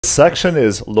section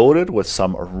is loaded with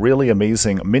some really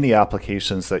amazing mini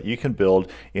applications that you can build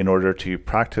in order to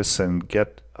practice and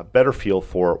get a better feel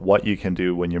for what you can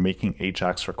do when you're making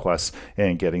AJAX requests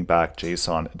and getting back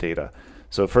JSON data.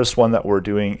 So first one that we're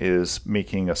doing is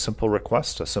making a simple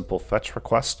request, a simple fetch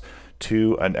request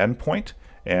to an endpoint,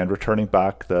 and returning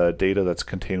back the data that's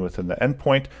contained within the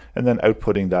endpoint, and then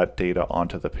outputting that data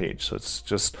onto the page. So it's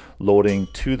just loading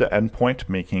to the endpoint,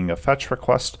 making a fetch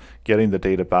request, getting the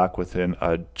data back within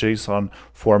a JSON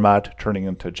format, turning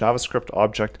into a JavaScript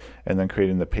object, and then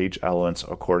creating the page elements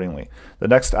accordingly. The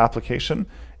next application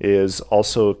is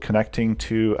also connecting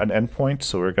to an endpoint.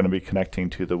 So we're going to be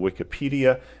connecting to the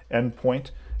Wikipedia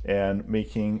endpoint and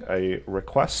making a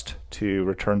request to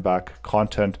return back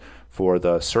content for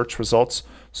the search results.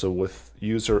 So with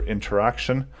user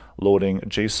interaction, loading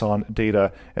JSON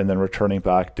data, and then returning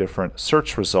back different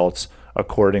search results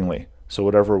accordingly. So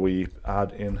whatever we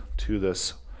add into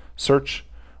this search,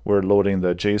 we're loading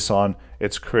the JSON,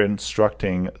 it's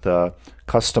constructing the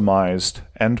customized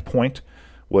endpoint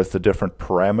with the different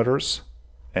parameters,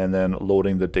 and then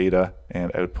loading the data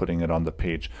and outputting it on the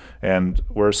page. And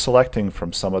we're selecting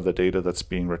from some of the data that's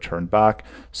being returned back,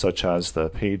 such as the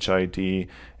page ID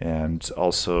and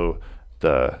also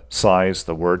the size,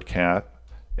 the word count,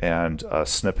 and a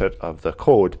snippet of the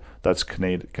code that's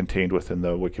contained within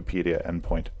the Wikipedia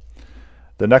endpoint.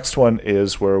 The next one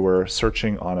is where we're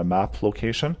searching on a map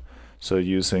location. So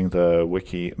using the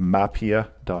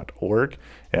wikimapia.org,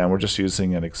 and we're just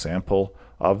using an example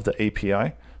of the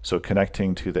API. So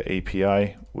connecting to the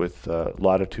API with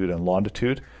latitude and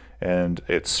longitude, and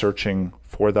it's searching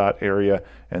for that area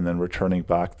and then returning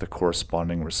back the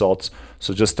corresponding results.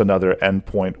 So just another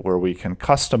endpoint where we can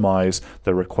customize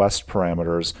the request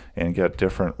parameters and get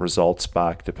different results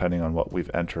back depending on what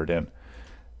we've entered in.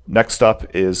 Next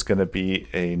up is going to be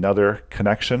another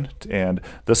connection, and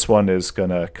this one is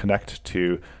going to connect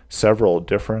to several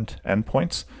different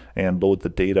endpoints and load the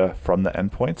data from the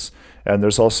endpoints. And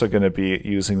there's also going to be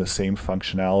using the same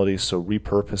functionality, so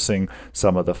repurposing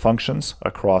some of the functions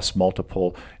across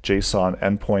multiple JSON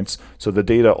endpoints. So the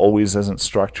data always isn't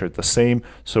structured the same,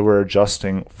 so we're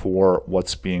adjusting for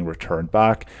what's being returned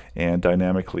back and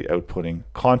dynamically outputting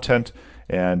content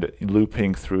and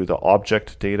looping through the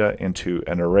object data into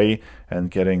an array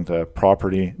and getting the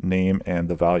property name and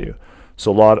the value.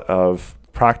 So a lot of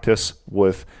practice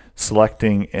with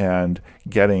selecting and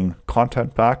getting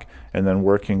content back, and then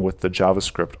working with the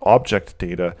JavaScript object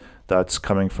data that's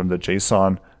coming from the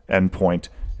JSON endpoint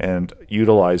and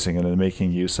utilizing it and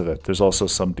making use of it. There's also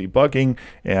some debugging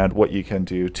and what you can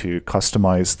do to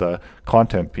customize the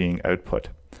content being output.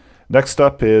 Next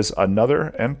up is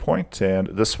another endpoint,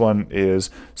 and this one is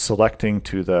selecting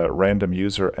to the random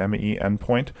user ME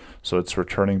endpoint. So it's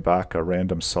returning back a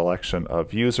random selection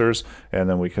of users, and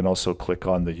then we can also click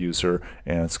on the user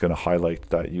and it's going to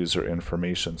highlight that user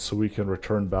information. So we can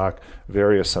return back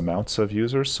various amounts of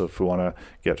users. So if we want to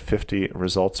get 50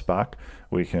 results back,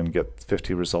 we can get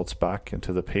 50 results back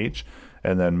into the page,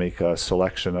 and then make a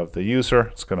selection of the user.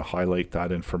 It's going to highlight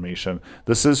that information.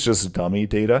 This is just dummy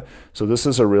data. So this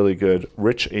is a really good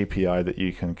rich API that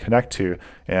you can connect to,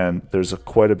 and there's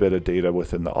quite a bit of data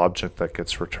within the object that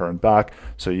gets returned back.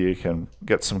 So you can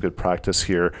get some good practice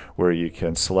here where you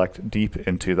can select deep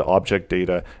into the object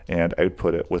data and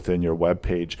output it within your web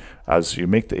page as you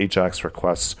make the AJAX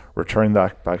requests, returning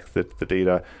back the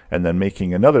data, and then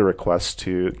making another request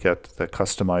to get the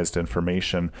customized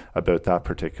information about that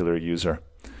particular user.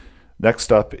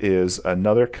 Next up is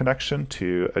another connection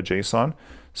to a JSON.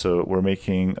 So we're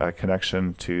making a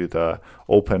connection to the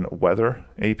Open Weather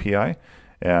API,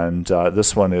 and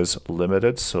this one is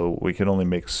limited, so we can only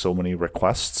make so many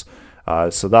requests.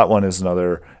 So that one is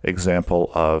another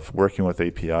example of working with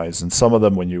APIs, and some of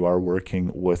them, when you are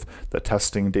working with the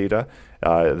testing data,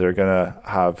 they're going to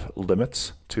have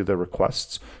limits to the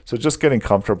requests. So just getting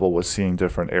comfortable with seeing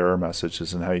different error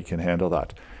messages and how you can handle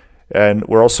that. And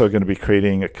we're also going to be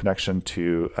creating a connection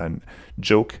to a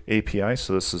joke API.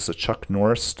 So this is the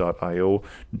chucknorris.io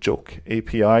joke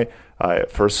API.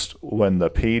 First, when the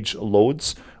page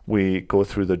loads, we go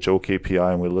through the joke API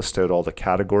and we list out all the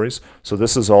categories. So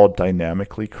this is all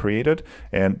dynamically created,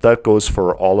 and that goes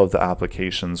for all of the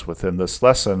applications within this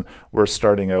lesson. We're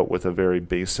starting out with a very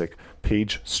basic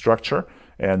page structure,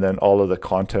 and then all of the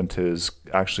content is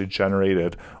actually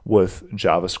generated with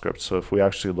JavaScript. So if we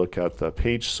actually look at the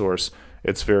page source,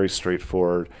 it's very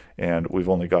straightforward, and we've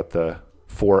only got the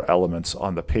 4 elements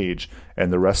on the page,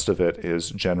 and the rest of it is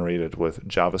generated with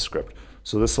JavaScript.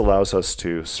 So this allows us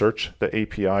to search the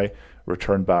API,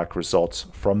 return back results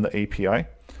from the API,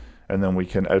 and then we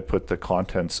can output the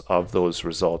contents of those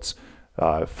results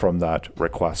from that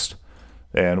request.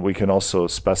 And we can also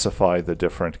specify the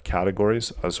different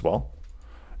categories as well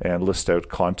and list out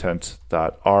content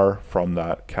that are from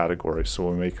that category. So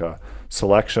when we make a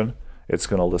selection, it's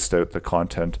going to list out the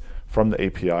content from the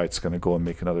API. It's going to go and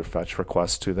make another fetch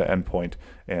request to the endpoint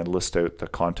and list out the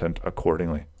content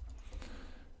accordingly.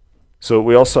 So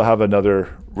we also have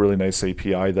another really nice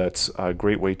API that's a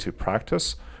great way to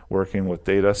practice working with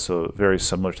data, so very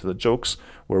similar to the jokes,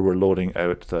 where we're loading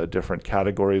out the different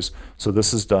categories. So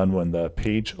this is done when the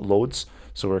page loads.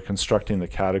 So we're constructing the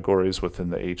categories within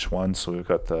the H1. So we've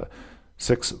got the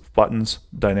 6 buttons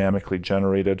dynamically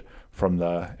generated from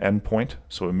the endpoint.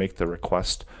 So we make the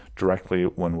request directly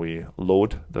when we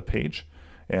load the page.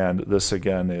 And this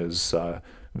again is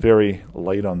very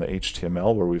light on the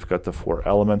HTML, where we've got the 4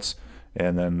 elements.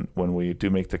 And then when we do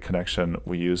make the connection,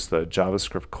 we use the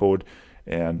JavaScript code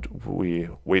and we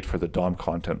wait for the DOM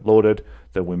content loaded.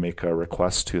 Then we make a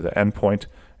request to the endpoint,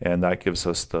 and that gives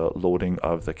us the loading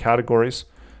of the categories.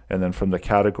 And then from the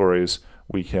categories,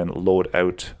 we can load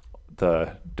out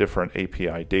the different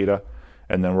API data.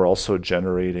 And then we're also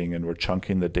generating and we're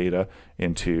chunking the data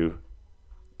into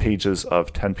pages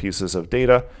of 10 pieces of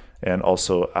data, and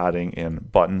also adding in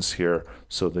buttons here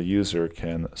so the user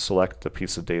can select the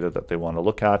piece of data that they want to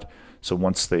look at. So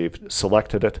once they've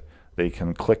selected it, they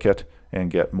can click it and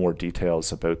get more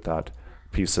details about that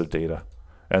piece of data.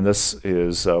 And this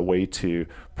is a way to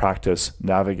practice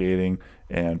navigating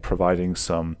and providing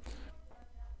some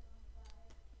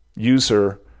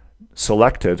user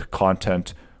selected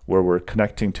content where we're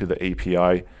connecting to the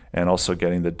API and also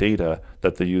getting the data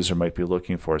that the user might be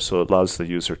looking for. So it allows the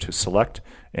user to select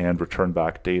and return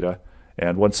back data.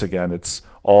 And once again, it's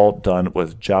all done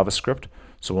with JavaScript.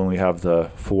 So when we have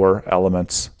the 4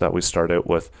 elements that we start out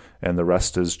with, and the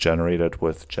rest is generated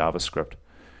with JavaScript.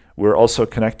 We're also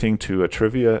connecting to a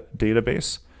trivia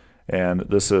database, and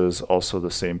this is also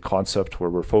the same concept where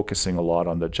we're focusing a lot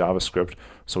on the JavaScript.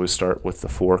 So we start with the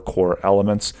 4 core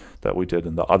elements that we did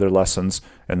in the other lessons,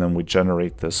 and then we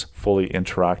generate this fully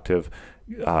interactive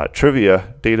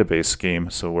trivia database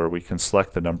game, so where we can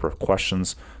select the number of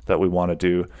questions that we want to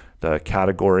do, the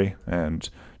category, and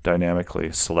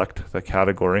dynamically select the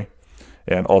category,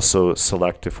 and also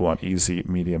select if we want easy,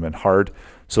 medium, and hard.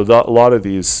 So a lot of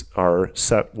these are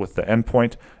set with the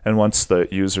endpoint, and once the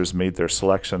user's made their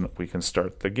selection, we can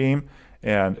start the game,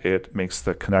 and it makes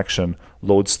the connection,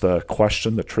 loads the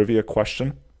question, the trivia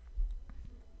question.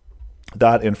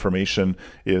 That information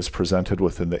is presented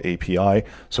within the API.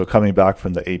 So coming back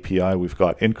from the API, we've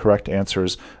got incorrect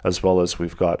answers as well as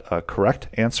we've got a correct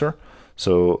answer.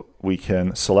 So we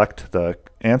can select the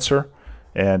answer,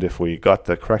 and if we got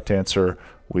the correct answer,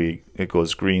 it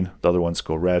goes green, the other ones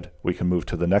go red. We can move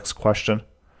to the next question.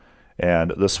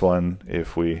 And this one,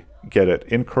 if we get it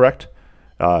incorrect,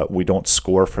 we don't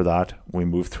score for that. We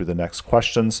move through the next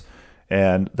questions.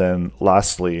 And then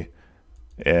lastly,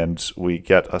 and we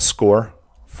get a score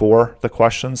for the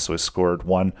questions. So we scored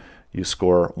 1, you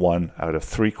score 1 out of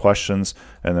 3 questions,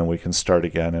 and then we can start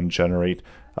again and generate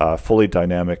a fully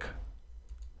dynamic,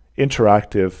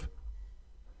 interactive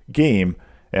game.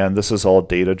 And this is all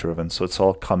data driven, so it's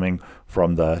all coming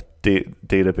from the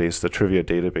database, the trivia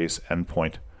database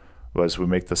endpoint. As we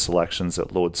make the selections,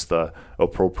 it loads the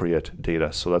appropriate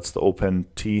data. So that's the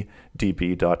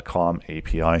OpenTDB.com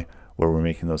API where we're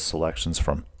making those selections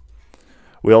from.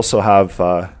 We also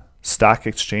have Stack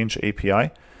Exchange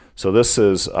API. So this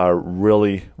is a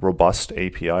really robust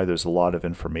API. There's a lot of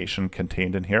information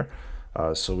contained in here.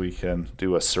 So we can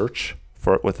do a search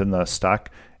for it within the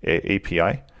Stack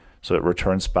API. So it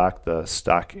returns back the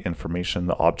stack information,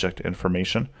 the object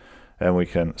information, and we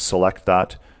can select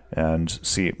that and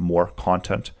see more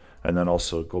content, and then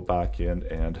also go back in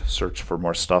and search for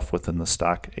more stuff within the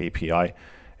Stack API,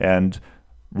 and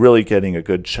really getting a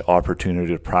good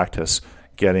opportunity to practice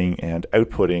getting and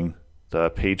outputting the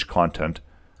page content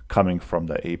coming from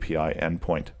the API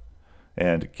endpoint,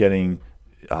 and getting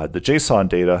the JSON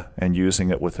data and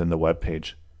using it within the web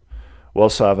page. We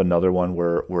also have another one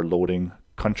where we're loading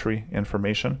country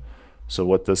information. So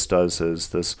what this does is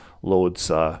this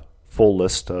loads a full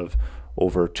list of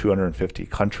over 250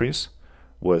 countries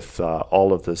with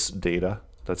all of this data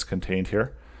that's contained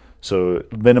here. So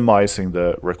minimizing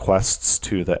the requests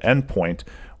to the endpoint,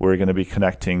 we're going to be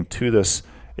connecting to this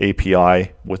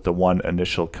API with the one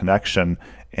initial connection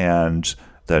and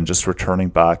then just returning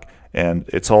back. And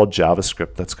it's all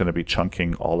JavaScript that's going to be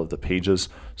chunking all of the pages,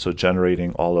 so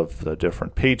generating all of the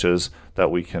different pages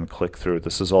that we can click through.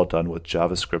 This is all done with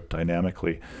JavaScript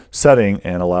dynamically setting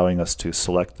and allowing us to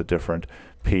select the different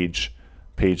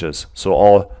pages. So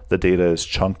all the data is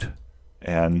chunked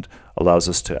and allows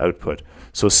us to output.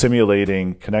 So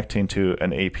simulating connecting to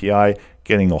an API,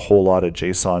 getting a whole lot of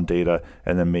JSON data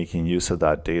and then making use of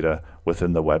that data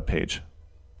within the web page.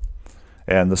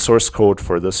 And the source code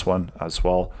for this one as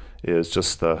well is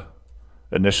just the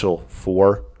initial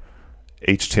 4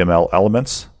 HTML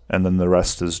elements, and then the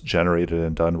rest is generated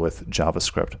and done with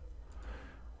JavaScript.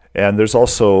 And there's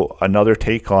also another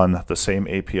take on the same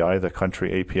API, the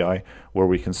country API, where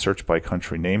we can search by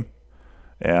country name.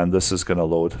 And this is going to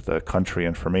load the country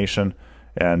information.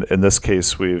 And in this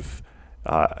case, we've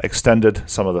extended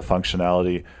some of the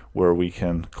functionality where we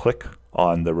can click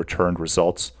on the returned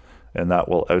results, and that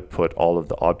will output all of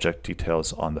the object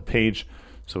details on the page.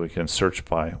 So we can search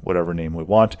by whatever name we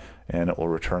want, and it will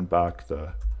return back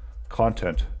the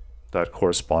content that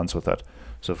corresponds with it.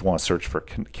 So if we want to search for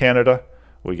Canada,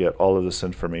 we get all of this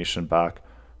information back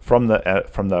from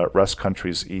the REST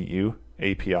countries EU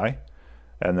API,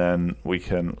 and then we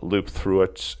can loop through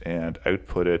it and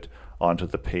output it onto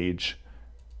the page.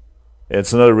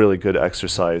 It's another really good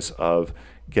exercise of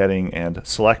getting and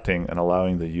selecting and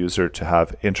allowing the user to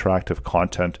have interactive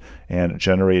content and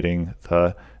generating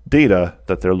the data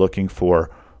that they're looking for.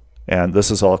 And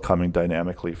this is all coming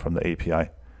dynamically from the API.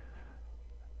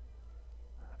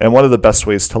 And one of the best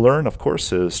ways to learn, of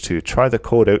course, is to try the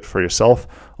code out for yourself.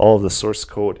 All of the source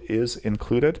code is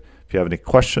included. If you have any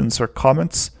questions or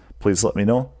comments, please let me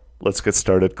know. Let's get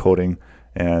started coding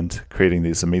and creating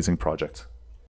these amazing projects.